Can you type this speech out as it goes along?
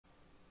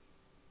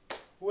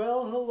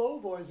Well, hello,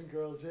 boys and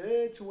girls.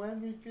 It's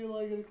when we feel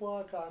like 8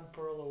 o'clock. I'm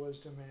Pearl of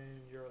Wisdom,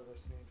 and you're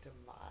listening to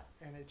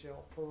my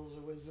NHL Pearls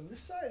of Wisdom. This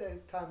side of the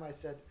time I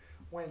said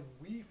when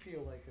we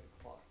feel like 8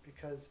 o'clock,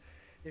 because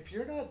if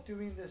you're not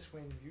doing this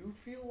when you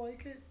feel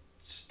like it,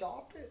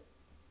 stop it.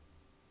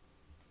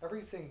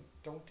 Everything.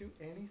 Don't do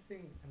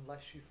anything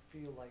unless you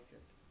feel like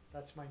it.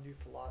 That's my new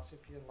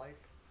philosophy in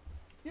life.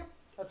 Yep,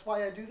 that's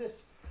why I do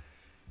this.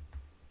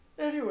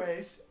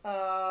 Anyways,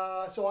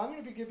 so I'm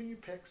going to be giving you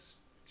picks.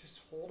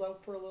 Just hold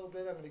out for a little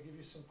bit. I'm going to give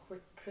you some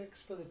quick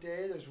picks for the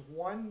day. There's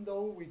one,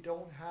 though, we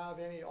don't have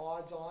any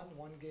odds on.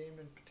 One game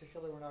in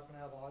particular we're not going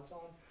to have odds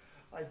on.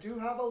 I do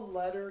have a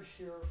letter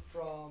here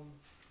from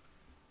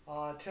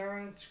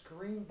Terrence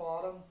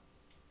Greenbottom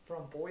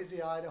from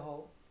Boise,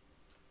 Idaho.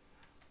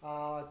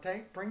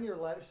 Bring your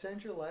letter,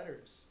 send your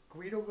letters.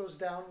 Guido goes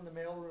down in the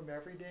mailroom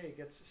every day.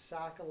 He gets a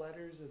sack of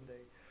letters, and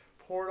they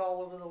pour it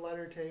all over the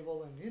letter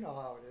table. And you know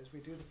how it is.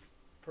 We do the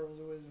Pearls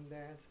of Wisdom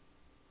dance.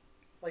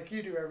 Like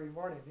you do every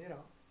morning, you know.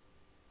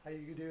 How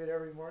you do it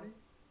every morning?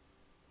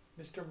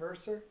 Mr.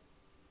 Mercer,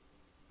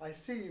 I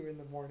see you in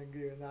the morning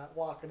doing that,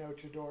 walking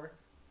out your door.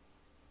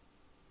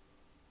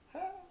 Huh?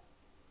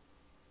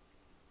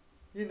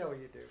 You know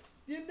you do.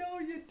 You know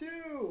you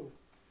do.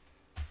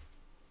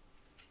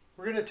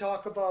 We're going to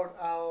talk about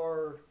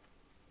our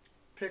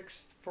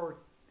picks for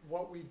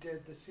what we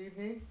did this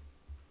evening,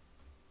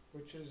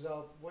 which is,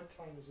 what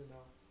time is it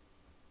now?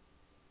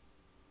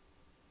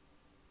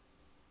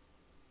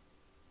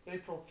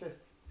 April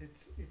 5th.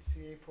 It's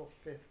the April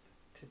 5th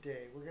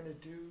today. We're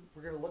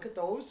gonna look at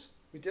those.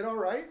 We did all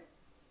right.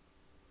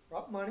 We're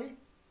up money.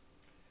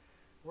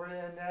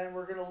 And then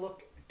we're gonna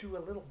do a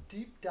little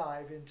deep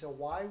dive into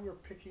why we're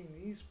picking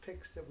these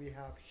picks that we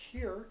have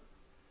here.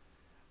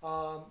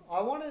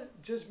 I want to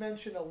just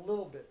mention a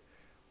little bit.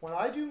 When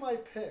I do my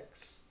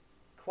picks,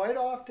 quite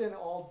often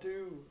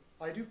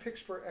I do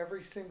picks for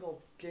every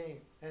single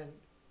game, and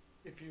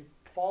if you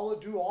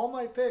do all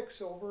my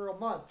picks over a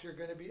month, you're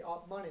going to be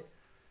up money.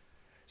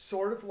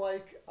 Sort of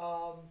like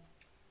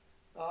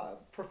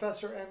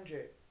Professor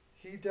MJ.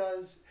 He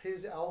does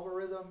his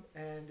algorithm,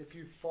 and if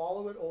you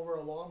follow it over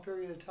a long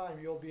period of time,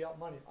 you'll be up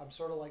money. I'm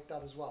sort of like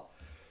that as well.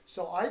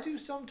 So I do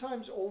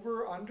sometimes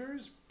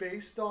over-unders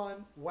based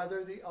on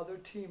whether the other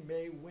team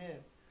may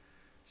win.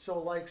 So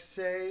like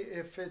say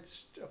if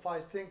I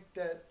think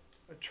that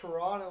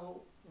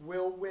Toronto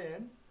will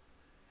win,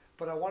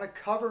 but I want to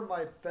cover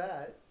my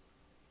bet,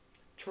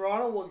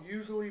 Toronto will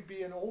usually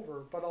be an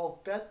over, but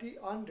I'll bet the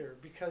under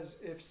because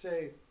if,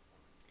 say,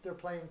 they're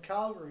playing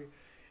Calgary,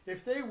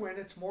 if they win,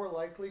 it's more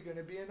likely going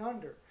to be an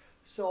under.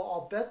 So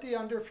I'll bet the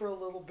under for a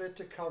little bit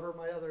to cover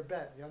my other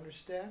bet. You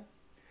understand?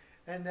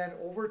 And then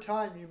over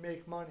time, you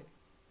make money.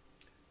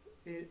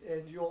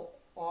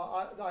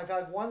 I've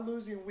had one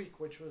losing week,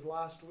 which was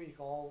last week,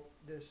 all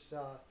this,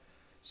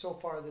 so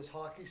far this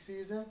hockey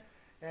season.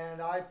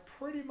 And I'm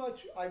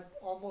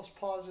almost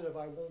positive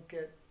I won't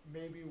get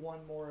maybe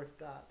one more if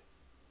that.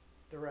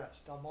 The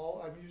rest. I'm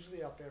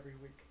usually up every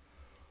week.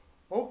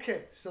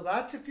 Okay, so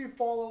that's if you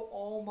follow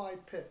all my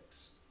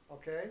picks.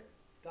 Okay,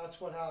 that's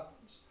what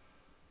happens.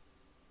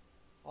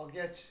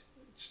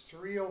 It's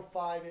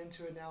 3:05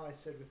 into it now. I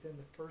said within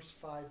the first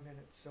 5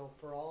 minutes. So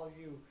for all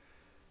you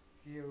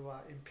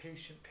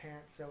impatient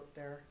pants out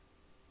there,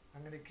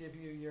 I'm going to give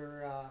you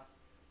your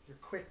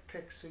quick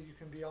picks so you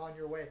can be on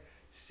your way,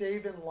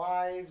 saving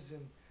lives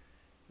and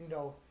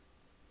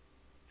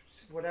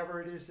whatever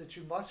it is that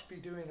you must be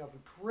doing of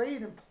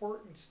great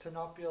importance to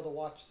not be able to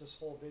watch this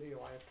whole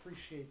video. I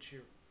appreciate you.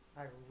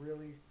 I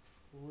really,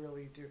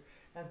 really do.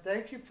 And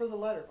thank you for the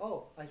letter.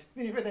 Oh, I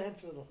didn't even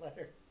answer the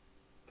letter.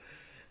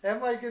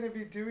 Am I going to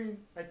be doing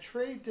a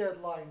trade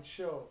deadline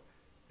show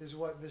is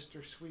what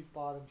Mr.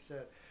 Sweetbottom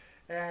said.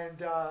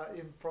 And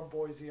from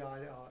Boise,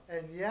 Idaho.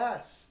 And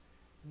yes,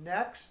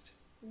 next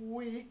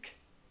week,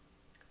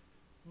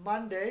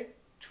 Monday,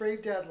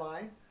 trade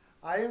deadline,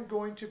 I am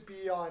going to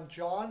be on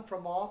John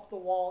from Off the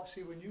Wall.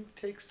 See, when you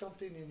take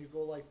something and you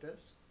go like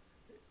this,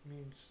 it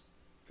means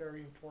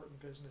very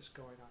important business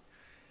going on.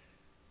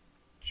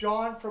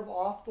 John from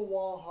Off the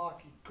Wall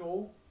Hockey.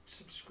 Go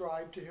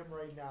subscribe to him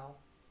right now.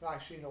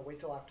 Actually, no, wait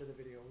till after the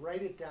video.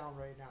 Write it down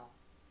right now.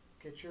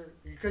 Make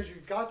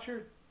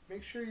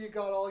sure you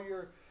got all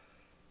your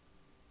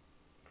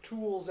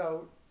tools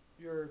out,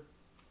 your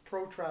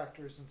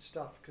protractors and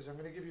stuff, because I'm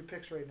going to give you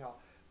picks right now.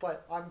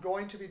 But I'm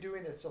going to be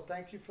doing it, so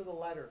thank you for the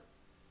letter.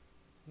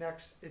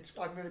 Next,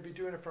 I'm going to be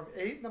doing it from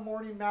 8 in the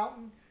morning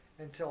Mountain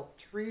until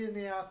 3 in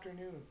the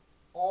afternoon,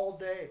 all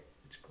day.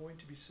 It's going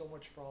to be so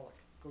much frolic.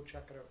 Go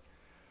check it out.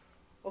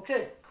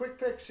 Okay, quick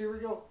picks. Here we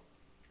go.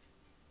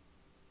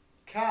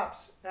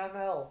 Caps,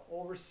 ML,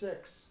 over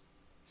 6.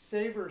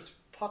 Sabres,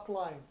 puck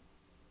line,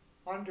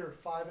 under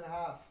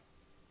 5.5.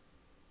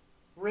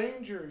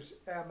 Rangers,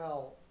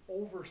 ML,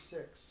 over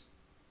 6.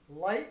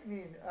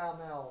 Lightning,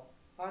 ML,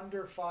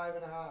 under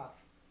 5.5.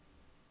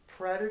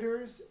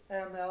 Predators,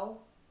 ML,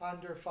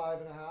 under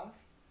 5.5.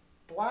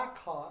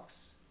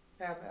 Blackhawks,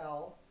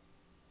 ML,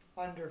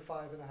 under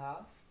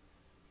 5.5.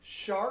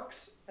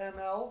 Sharks,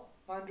 ML,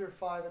 under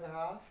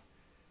 5.5.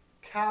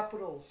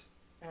 Capitals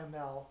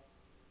ML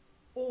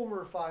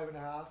over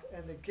 5.5.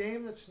 And the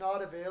game that's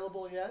not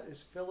available yet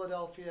is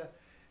Philadelphia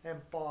and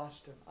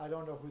Boston. I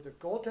don't know who the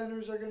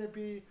goaltenders are going to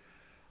be.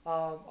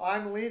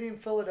 I'm leading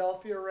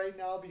Philadelphia right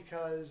now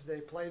because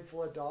they played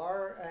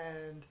Vladar,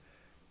 and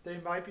they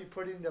might be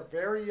putting the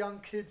very young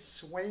kid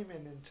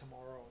Swayman in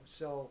tomorrow.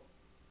 So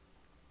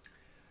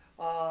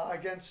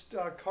against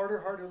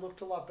Carter Hart, who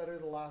looked a lot better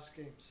the last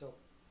game. So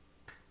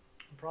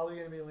I'm probably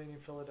going to be leaning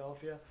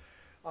Philadelphia.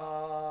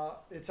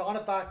 It's on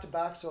a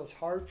back-to-back, so it's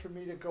hard for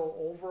me to go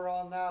over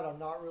on that. I'm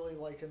not really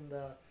liking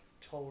the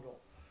total.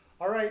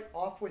 All right,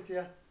 off with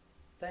you.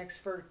 Thanks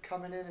for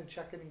coming in and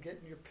checking and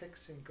getting your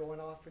picks and going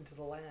off into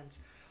the lands.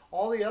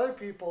 All the other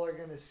people are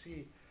going to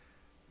see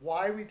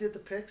why we did the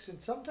picks, and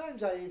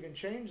sometimes I even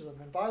change them.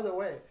 And by the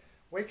way,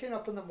 waking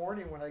up in the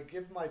morning when I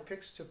give my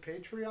picks to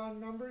Patreon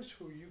members,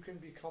 who you can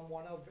become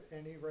one of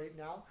any right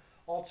now.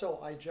 Also,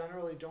 I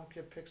generally don't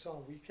give picks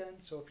on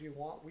weekends, so if you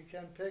want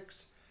weekend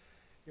picks,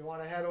 you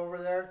want to head over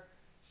there,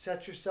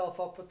 set yourself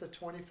up with the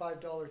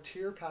 $25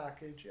 tier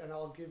package, and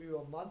I'll give you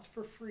a month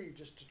for free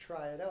just to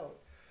try it out.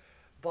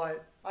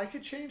 But I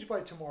could change by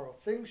tomorrow.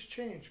 Things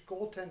change.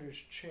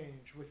 Goaltenders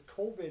change. With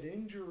COVID,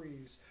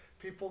 injuries,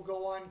 people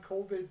go on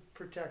COVID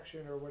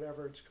protection or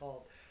whatever it's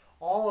called.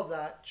 All of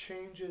that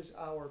changes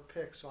our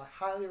picks. So I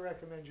highly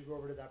recommend you go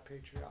over to that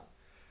Patreon.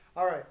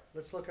 All right,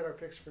 let's look at our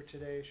picks for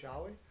today,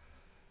 shall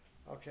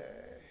we?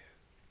 Okay.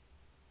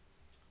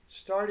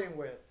 Starting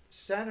with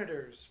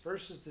Senators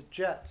versus the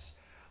Jets.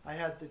 I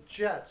had the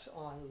Jets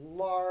on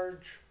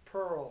large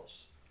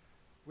pearls.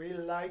 We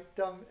liked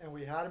them, and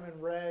we had them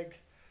in reg.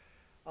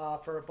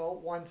 For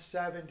about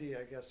 170,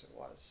 I guess it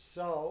was.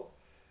 So,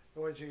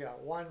 what you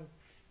got?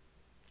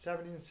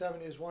 170 and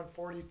 70 is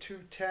 140,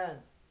 210.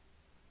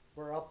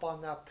 We're up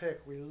on that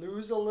pick. We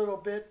lose a little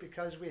bit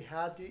because we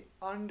had the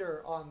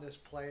under on this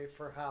play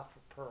for half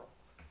a pearl.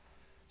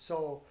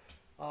 So,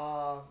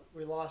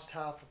 we lost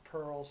half a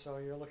pearl. So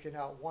you're looking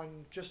at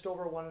just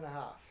over 1.5.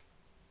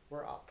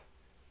 We're up.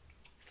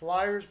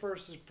 Flyers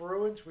versus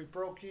Bruins. We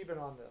broke even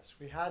on this.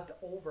 We had the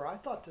over. I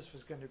thought this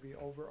was going to be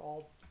over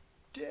all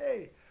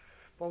day.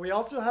 But we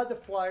also had the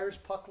Flyers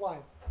puck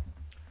line,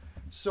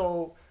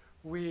 so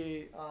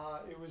we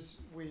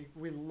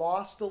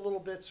lost a little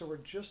bit, so we're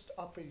just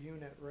up a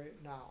unit right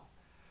now.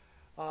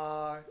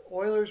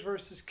 Oilers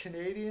versus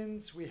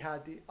Canadians, we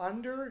had the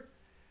under,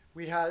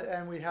 we had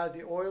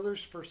the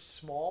Oilers for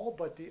small,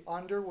 but the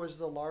under was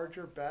the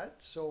larger bet,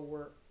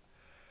 so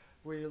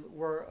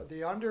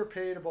the under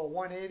paid about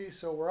 180,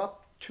 so we're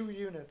up 2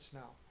 units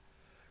now.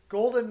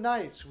 Golden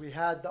Knights, we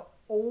had the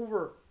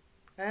over.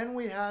 And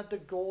we had the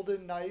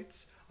Golden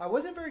Knights. I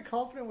wasn't very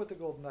confident with the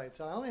Golden Knights.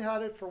 I only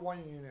had it for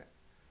 1 unit.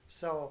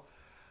 So,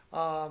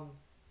 and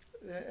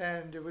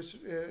it was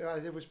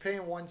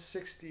paying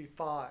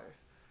 165.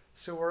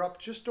 So we're up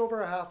just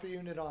over a half a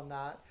unit on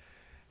that.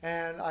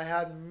 And I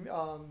had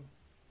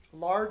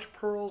large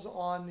pearls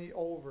on the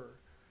over.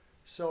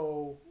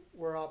 So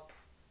we're up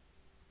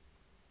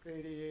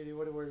 80,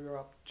 what were we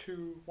up?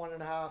 1.5,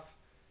 2.5,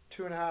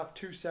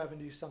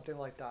 270, something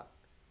like that.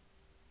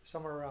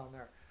 Somewhere around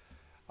there.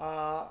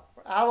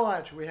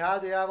 Avalanche, we had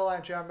the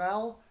Avalanche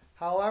ML.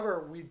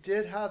 However, we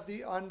did have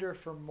the under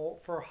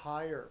for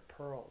higher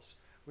pearls.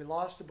 We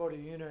lost about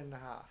 1.5 units.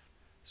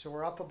 So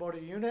we're up about a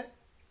unit.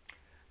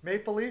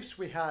 Maple Leafs,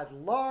 we had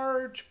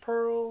large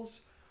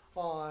pearls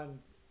on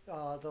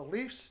the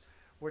Leafs,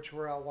 which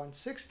were at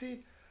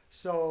 160.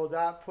 So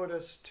that put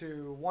us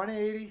to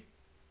 180.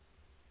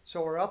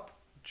 So we're up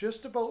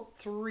just about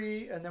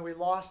 3, and then we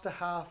lost a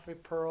half a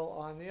pearl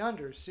on the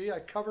under. See, I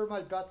covered my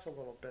bets a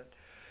little bit.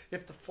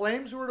 If the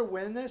Flames were to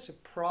win this,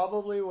 it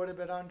probably would have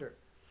been under.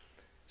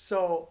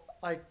 So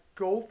I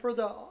go for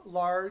the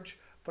large,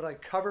 but I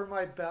cover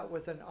my bet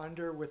with an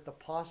under with the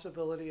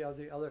possibility of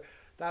the other.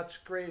 That's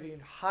grading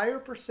higher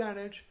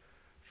percentage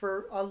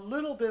for a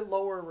little bit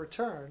lower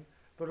return,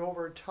 but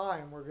over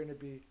time we're going to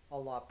be a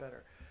lot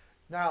better.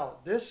 Now,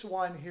 this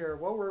one here,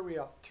 what were we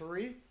up?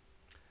 3?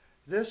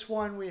 This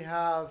one we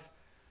have,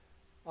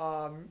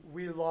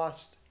 we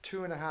lost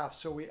 2.5.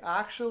 So we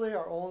actually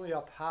are only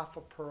up half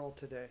a pearl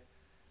today.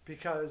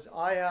 Because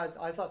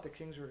I thought the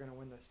Kings were going to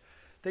win this.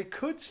 They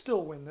could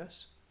still win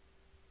this,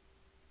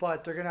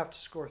 but they're going to have to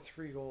score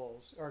 3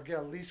 goals or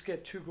at least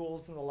get 2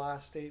 goals in the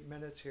last 8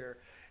 minutes here.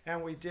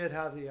 And we did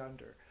have the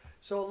under.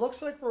 So it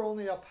looks like we're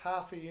only up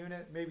half a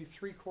unit, maybe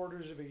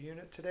 3/4 of a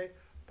unit today,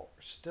 but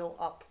we're still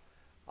up.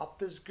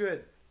 Up is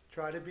good.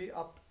 Try to be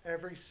up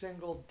every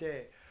single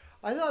day.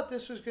 I thought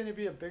this was going to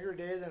be a bigger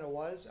day than it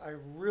was. I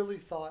really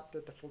thought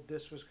that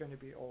this was going to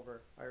be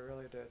over. I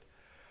really did.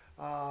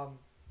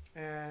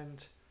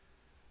 And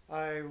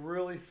I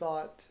really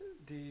thought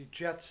the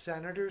Jets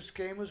Senators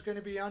game was going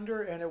to be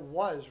under, and it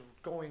was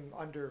going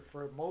under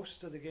for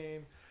most of the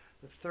game.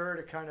 The third,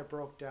 it kind of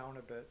broke down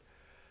a bit.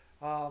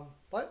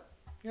 But,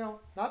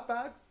 not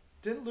bad.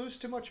 Didn't lose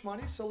too much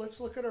money, so let's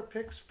look at our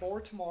picks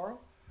for tomorrow.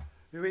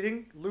 We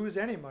didn't lose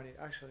any money,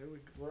 actually.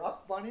 We're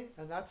up money,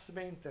 and that's the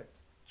main thing.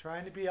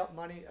 Trying to be up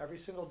money every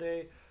single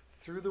day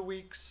through the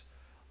weeks,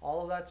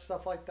 all of that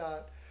stuff like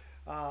that.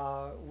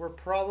 We're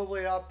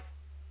probably up.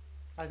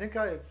 I think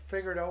I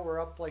figured out we're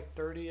up like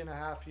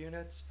 30.5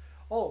 units.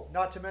 Oh,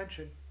 not to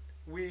mention,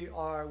 we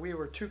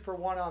were 2 for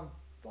 1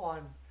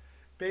 on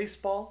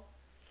baseball,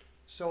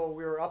 so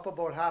we were up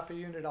about half a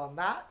unit on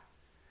that,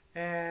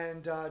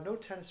 and no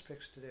tennis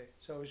picks today.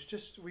 So it's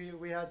just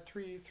we had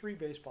three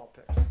baseball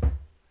picks.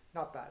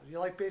 Not bad. If you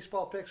like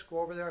baseball picks, go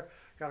over there.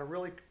 Got a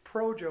really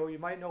Pro Joe. You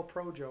might know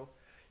Pro Joe.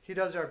 He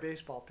does our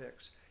baseball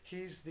picks.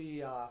 He's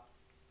the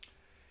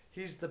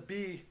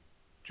B.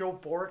 Joe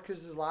Bork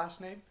is his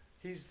last name.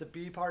 He's the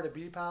B part of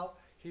B-Pow.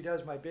 He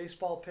does my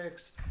baseball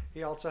picks.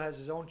 He also has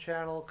his own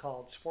channel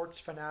called Sports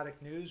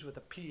Fanatic News with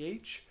a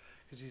PH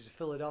because he's a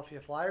Philadelphia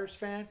Flyers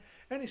fan.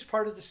 And he's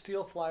part of the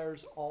Steel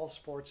Flyers All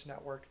Sports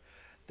Network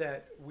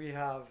that we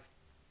have,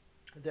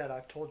 that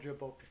I've told you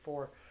about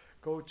before.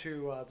 Go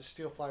to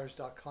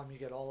thesteelflyers.com. You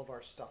get all of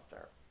our stuff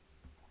there.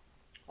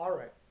 All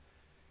right.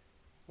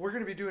 We're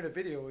going to be doing a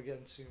video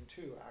again soon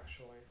too,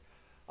 actually.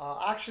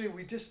 Actually,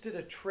 we just did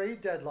a trade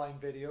deadline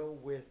video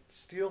with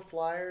Steel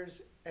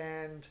Flyers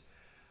and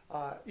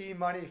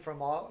E-Money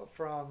from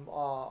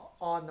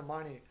On the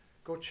Money.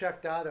 Go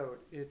check that out.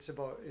 It's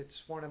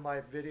one of my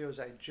videos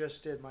I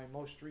just did, my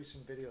most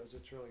recent videos.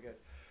 It's really good.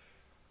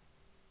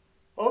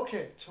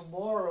 Okay,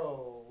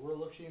 tomorrow we're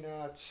looking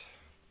at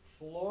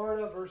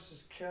Florida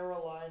versus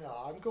Carolina.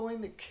 I'm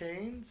going the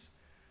Canes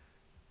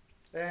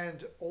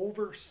and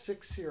over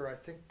 6 here. I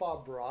think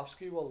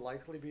Bobrovsky will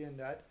likely be in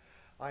net.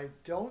 I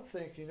don't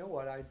think, you know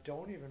what, I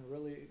didn't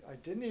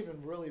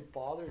even really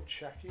bother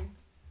checking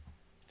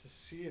to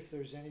see if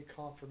there's any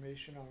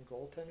confirmation on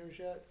goaltenders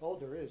yet. Oh,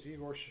 there is.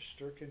 Igor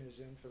Shesterkin is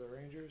in for the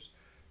Rangers.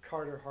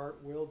 Carter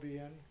Hart will be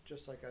in,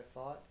 just like I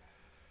thought.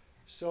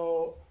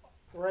 So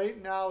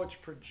right now it's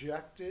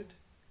projected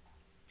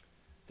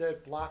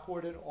that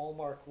Blackwood and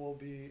Allmark will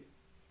be,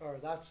 or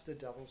that's the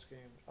Devils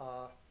game.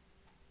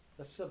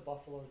 That's the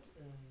Buffalo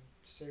and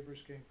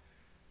Sabres game.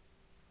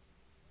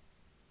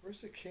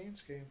 Where's the Canes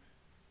game?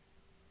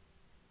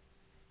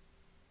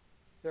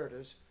 There it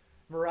is.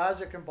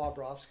 Mrazek and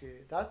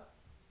Bobrovsky.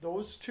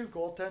 Those two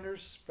goaltenders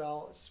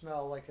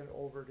smell like an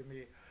over to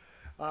me.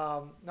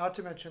 Not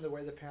to mention the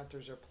way the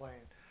Panthers are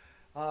playing.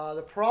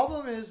 The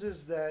problem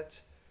is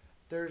that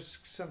there's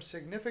some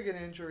significant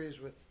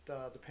injuries with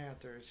the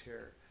Panthers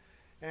here.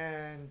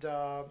 And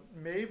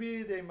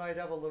maybe they might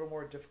have a little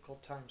more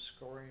difficult time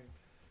scoring.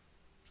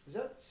 Is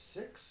that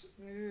 6?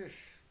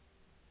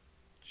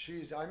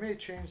 Jeez, I may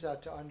change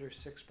that to under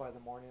 6 by the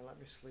morning. Let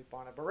me sleep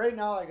on it. But right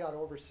now I got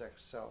over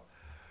 6. So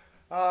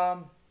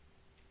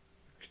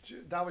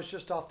that was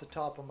just off the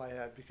top of my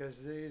head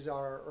because these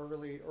are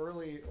early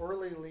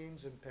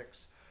leans and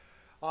picks.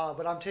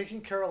 But I'm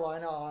taking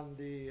Carolina on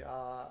the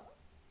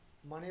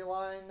money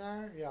line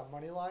there. Yeah,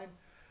 money line.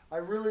 I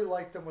really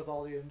like them with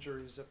all the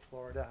injuries that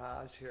Florida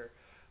has here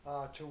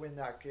to win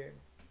that game.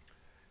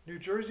 New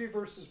Jersey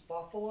versus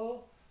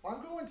Buffalo.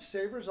 I'm going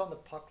Sabres on the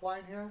puck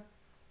line here.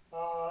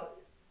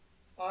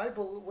 I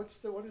believe,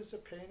 what is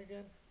it paying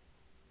again?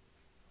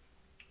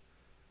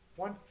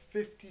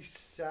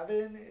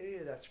 157.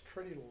 That's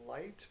pretty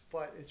light,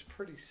 but it's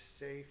pretty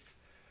safe.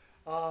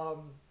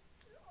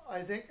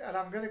 I think, and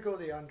I'm going to go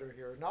the under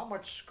here. Not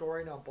much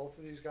scoring on both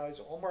of these guys.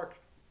 Allmark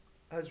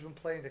has been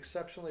playing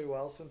exceptionally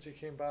well since he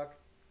came back.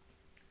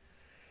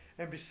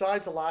 And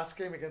besides the last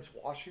game against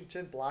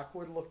Washington,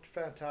 Blackwood looked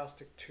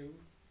fantastic too.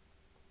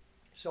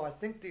 So I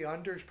think the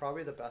under is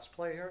probably the best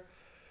play here.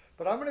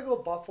 But I'm going to go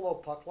Buffalo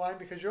puck line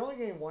because you're only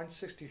getting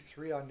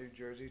 163 on New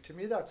Jersey. To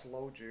me, that's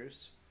low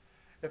juice.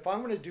 If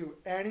I'm going to do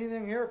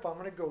anything here, if I'm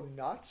going to go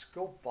nuts,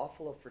 go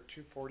Buffalo for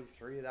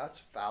 243. That's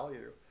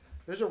value.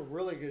 There's a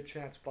really good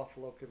chance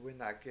Buffalo could win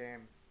that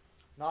game.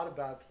 Not a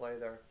bad play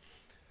there.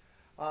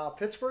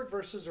 Pittsburgh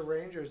versus the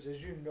Rangers.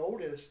 As you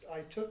noticed,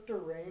 I took the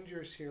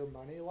Rangers here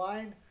money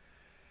line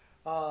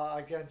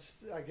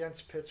against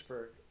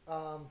Pittsburgh.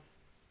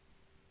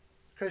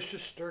 Because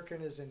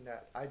Shesterkin is in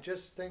net. I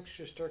just think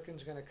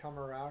Shesterkin's going to come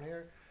around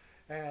here.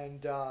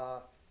 And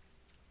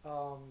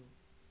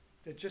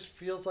it just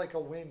feels like a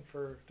win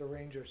for the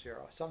Rangers here.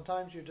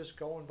 Sometimes you're just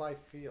going by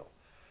feel.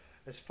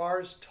 As far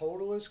as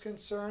total is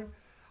concerned,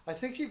 I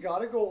think you got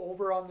to go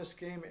over on this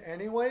game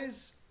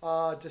anyways.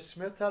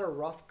 DeSmith had a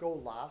rough go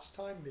last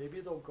time. Maybe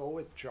they'll go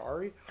with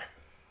Jari.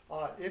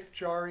 If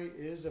Jari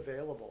is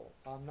available.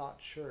 I'm not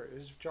sure.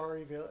 Is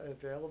Jari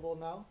available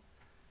now?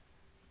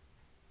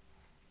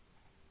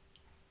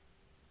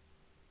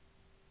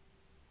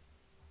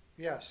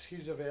 Yes,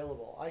 he's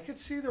available. I could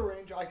see the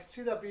range. I could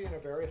see that being a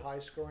very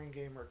high-scoring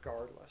game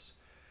regardless.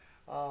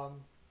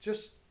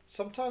 Just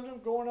sometimes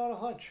I'm going on a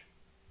hunch.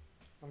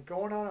 I'm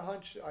going on a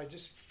hunch. I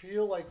just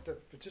feel like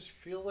it just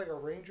feels like a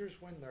Rangers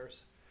win there.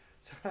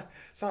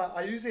 So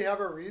I usually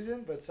have a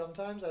reason, but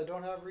sometimes I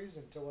don't have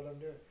reason to what I'm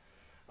doing.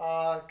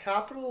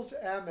 Capitals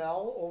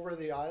ML over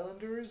the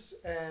Islanders,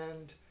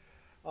 and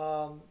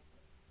for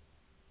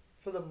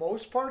the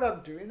most part,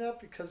 I'm doing that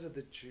because of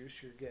the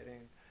juice you're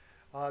getting.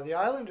 The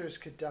Islanders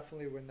could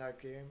definitely win that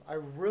game. I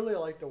really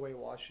like the way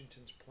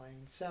Washington's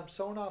playing.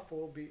 Samsonov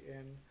will be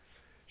in.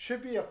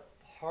 Should be a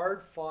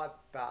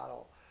hard-fought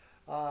battle.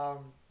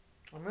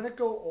 I'm going to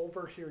go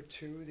over here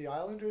too. The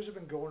Islanders have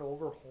been going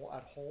over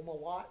at home a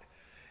lot,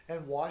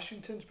 and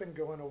Washington's been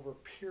going over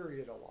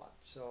period a lot.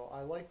 So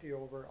I like the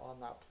over on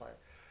that play.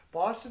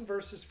 Boston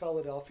versus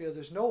Philadelphia.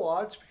 There's no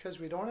odds because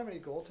we don't have any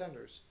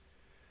goaltenders.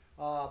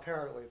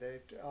 Apparently,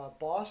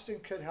 Boston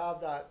could have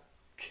that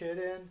kid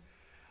in.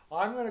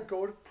 I'm going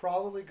to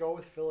probably go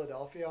with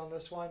Philadelphia on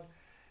this one,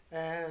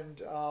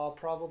 and I'll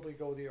probably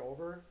go the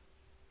over.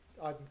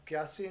 I'm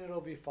guessing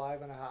it'll be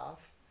 5.5.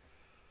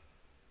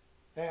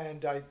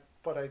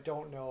 But I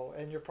don't know.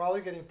 And you're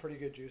probably getting pretty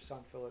good juice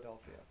on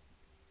Philadelphia.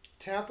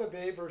 Tampa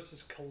Bay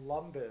versus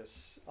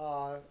Columbus.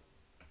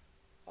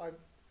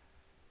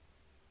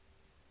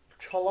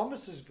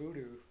 Columbus is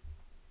voodoo.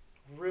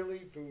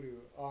 Really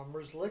voodoo.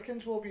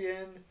 Merzlikins will be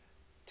in.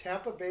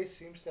 Tampa Bay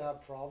seems to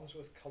have problems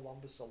with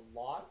Columbus a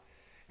lot.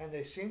 And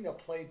they seem to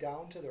play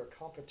down to their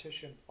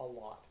competition a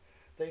lot.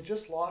 They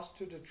just lost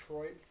to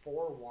Detroit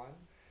 4-1.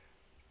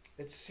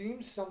 It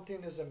seems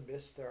something is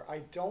amiss there. I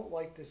don't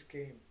like this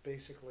game,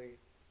 basically,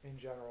 in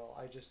general.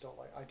 I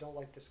don't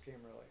like this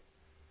game, really.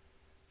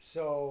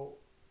 So,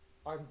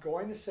 I'm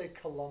going to say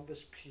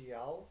Columbus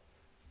PL,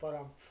 but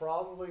I'm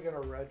probably going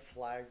to red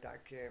flag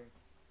that game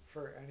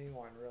for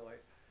anyone, really.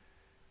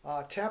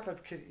 Tampa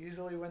could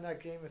easily win that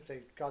game if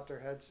they got their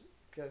heads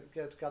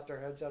got their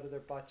heads out of their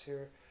butts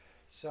here.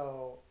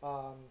 So,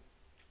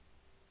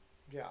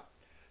 yeah.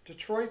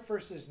 Detroit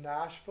versus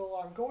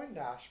Nashville. I'm going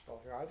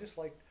Nashville here. I just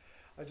like...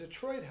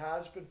 Detroit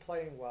has been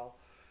playing well.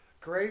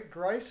 Grice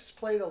has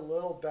played a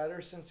little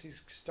better since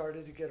he's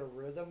started to get a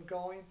rhythm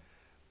going.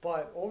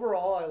 But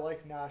overall, I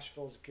like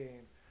Nashville's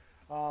game.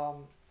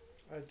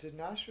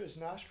 Is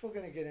Nashville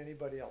going to get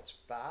anybody else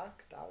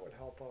back? That would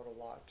help out a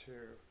lot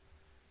too.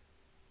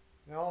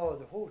 No,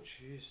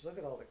 jeez, look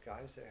at all the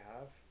guys they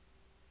have.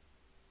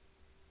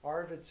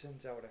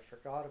 Arvidsson's out. I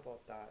forgot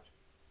about that.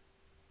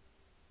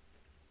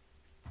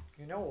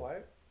 You know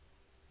what?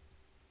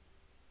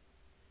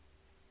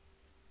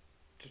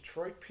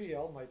 Detroit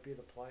PL might be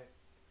the play.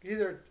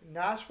 Either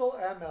Nashville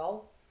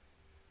ML.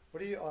 What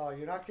do you?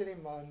 You're not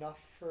getting enough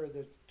for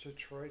the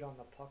Detroit on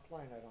the puck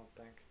line, I don't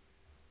think.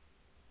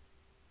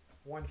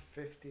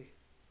 150.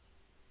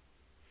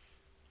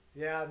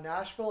 Yeah,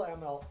 Nashville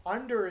ML.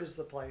 Under is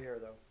the play here,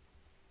 though.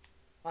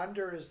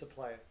 Under is the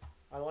play.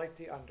 I like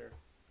the under.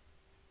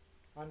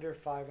 Under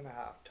 5.5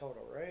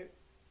 total, right?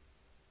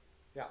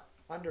 Yeah,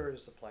 under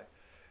is the play.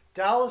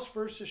 Dallas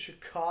versus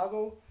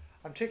Chicago.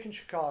 I'm taking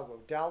Chicago.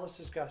 Dallas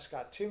has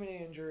got too many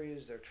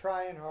injuries. They're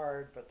trying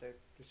hard, but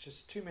it's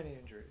just too many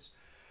injuries.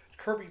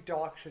 Kirby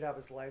Dach should have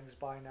his legs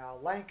by now.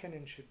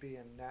 Lankinen should be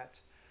in net.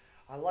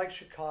 I like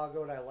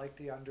Chicago, and I like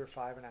the under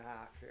 5.5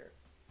 here.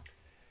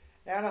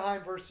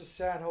 Anaheim versus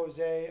San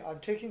Jose. I'm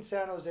taking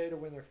San Jose to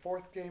win their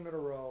 4th game in a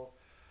row.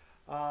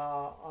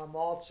 I'm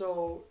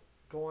also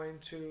going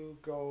to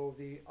go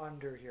the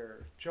under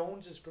here.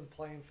 Jones has been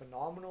playing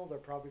phenomenal. They're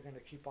probably going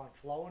to keep on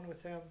flowing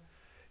with him.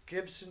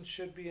 Gibson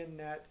should be in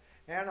net.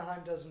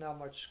 Anaheim doesn't have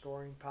much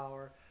scoring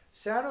power.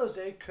 San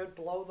Jose could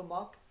blow them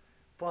up,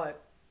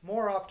 but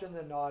more often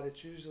than not,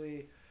 it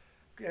usually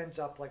ends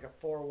up like a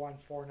 4-1,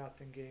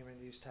 4-0 game in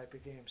these type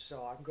of games.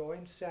 So I'm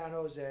going San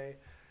Jose.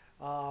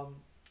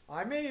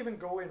 I may even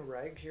go in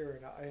reg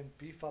here and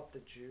beef up the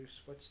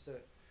juice. What's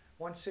the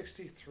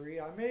 163?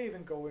 I may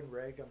even go in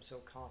reg. I'm so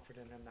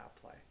confident in that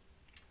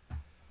play.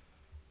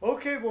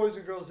 Okay, boys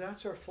and girls,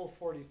 that's our full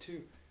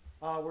 42.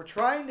 We're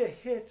trying to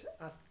hit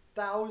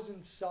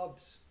 1,000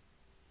 subs.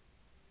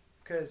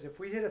 Because if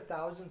we hit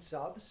 1,000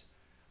 subs,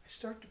 I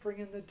start to bring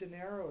in the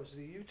dineros,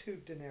 the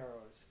YouTube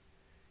dineros.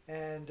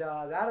 And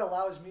that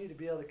allows me to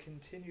be able to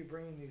continue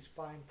bringing this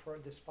fine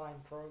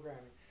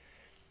programming.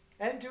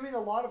 And doing a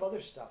lot of other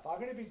stuff. I'm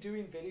going to be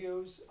doing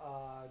videos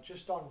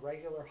just on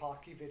regular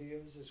hockey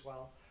videos as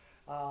well.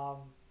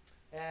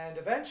 And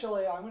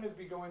eventually I'm going to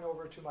be going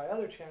over to my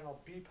other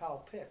channel,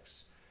 BPOW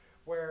Picks,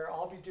 where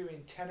I'll be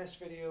doing tennis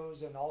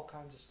videos and all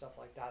kinds of stuff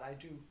like that. I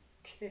do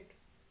kick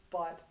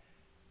butt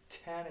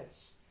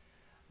tennis.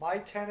 My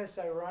tennis,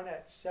 I run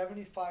at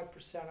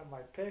 75% of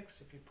my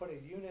picks. If you put a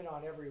unit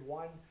on every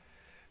one,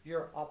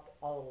 you're up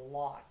a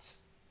lot.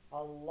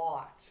 A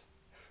lot.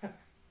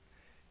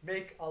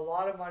 Make a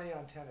lot of money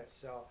on tennis.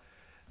 So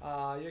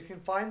you can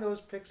find those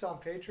picks on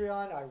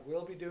Patreon. I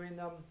will be doing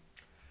them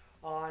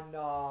on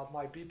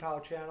my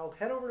BPOW channel.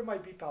 Head over to my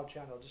BPOW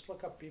channel. Just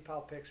look up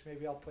BPOW Picks.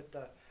 Maybe I'll put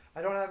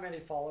I don't have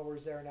many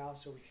followers there now,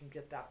 so we can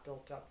get that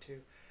built up too.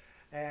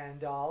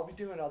 And I'll be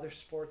doing other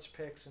sports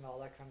picks and all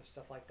that kind of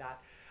stuff like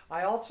that.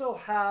 I also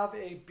have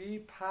a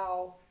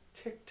BPOW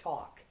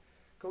TikTok.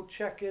 Go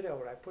check it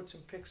out. I put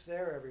some pics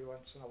there every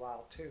once in a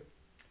while too.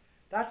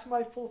 That's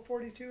my full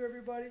 42,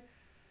 everybody.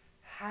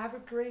 Have a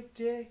great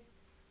day.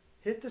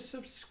 Hit the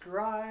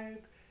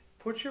subscribe.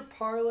 Put your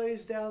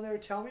parlays down there.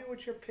 Tell me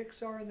what your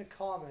picks are in the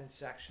comment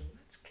section.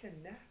 Let's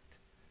connect.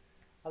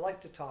 I like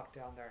to talk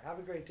down there. Have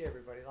a great day,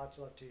 everybody. Lots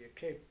of love to you.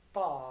 Okay,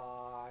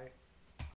 bye.